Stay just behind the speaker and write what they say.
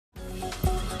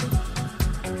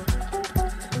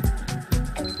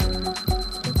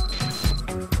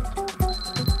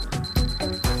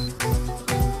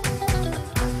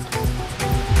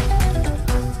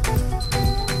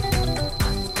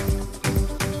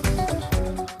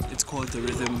of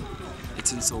the rhythm.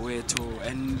 It's in Soweto,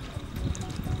 and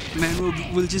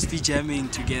man, we'll just be jamming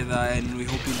together, and we're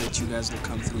hoping that you guys will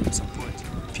come through and support.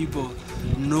 People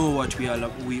know what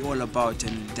we all about,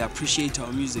 and they appreciate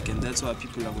our music, and that's why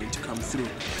people are going to come through.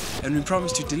 And we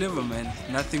promise to deliver, man.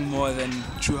 Nothing more than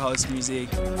true house music.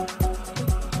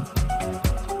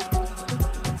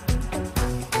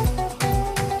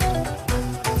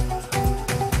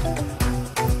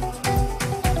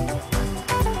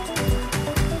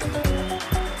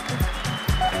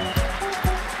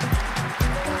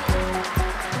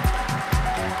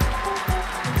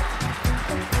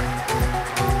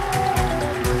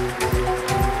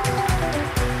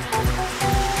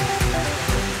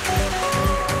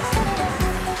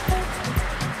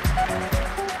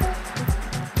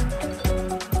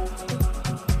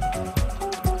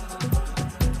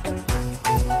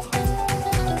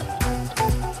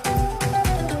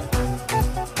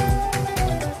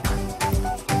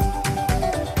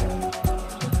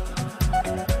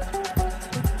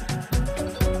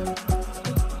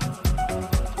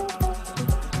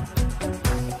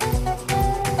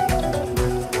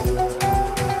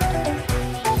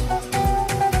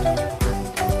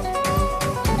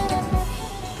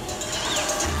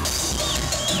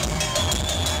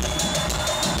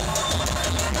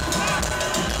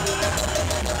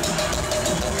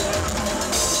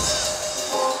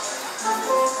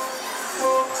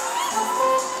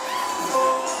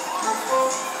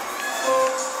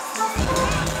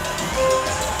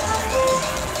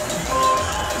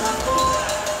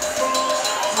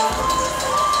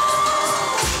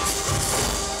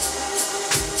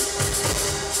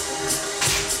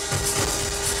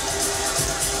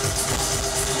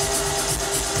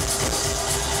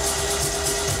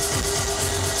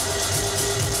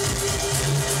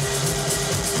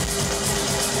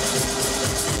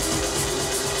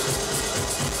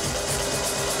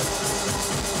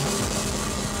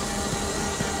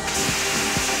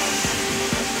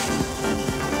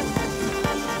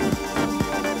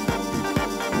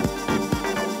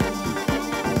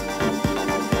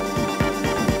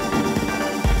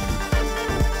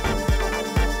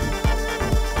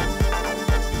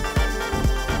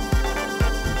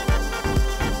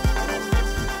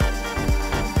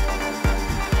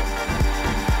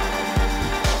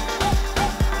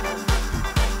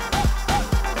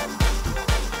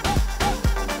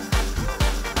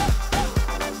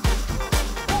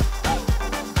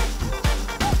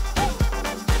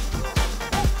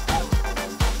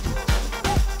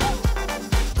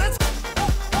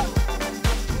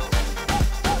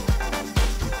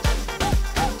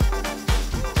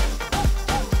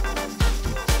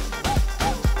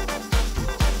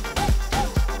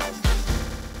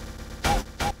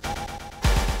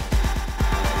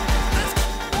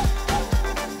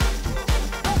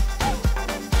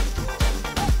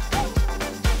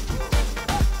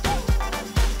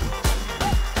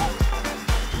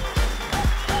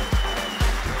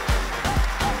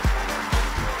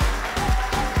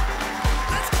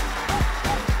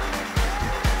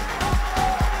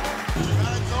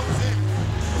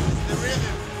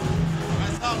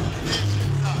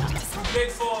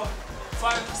 Played for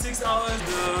 5-6 hours.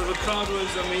 The crowd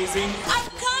was amazing. Of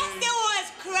course it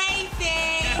was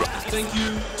crazy. Thank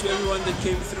you to everyone that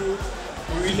came through.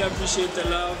 We really appreciate the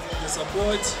love, the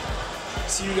support.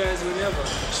 See you guys whenever.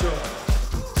 Sure.